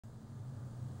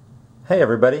Hey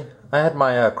everybody, I had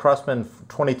my Crosman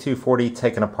 2240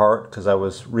 taken apart because I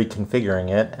was reconfiguring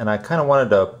it, and I kind of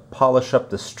wanted to polish up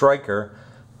the striker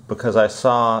because I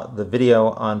saw the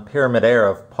video on Pyramid Air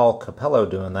of Paul Capello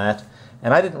doing that,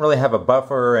 and I didn't really have a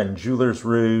buffer and jeweler's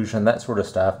rouge and that sort of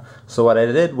stuff. So what I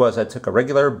did was I took a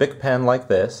regular Bic pen like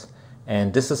this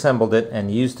and disassembled it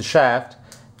and used the shaft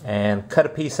and cut a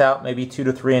piece out maybe 2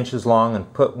 to 3 inches long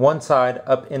and put one side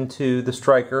up into the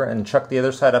striker and chuck the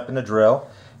other side up in the drill.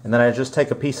 And then I just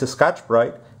take a piece of scotch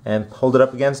brite and hold it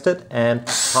up against it and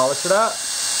polish it up.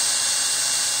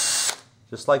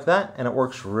 Just like that, and it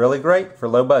works really great for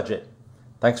low budget.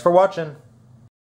 Thanks for watching.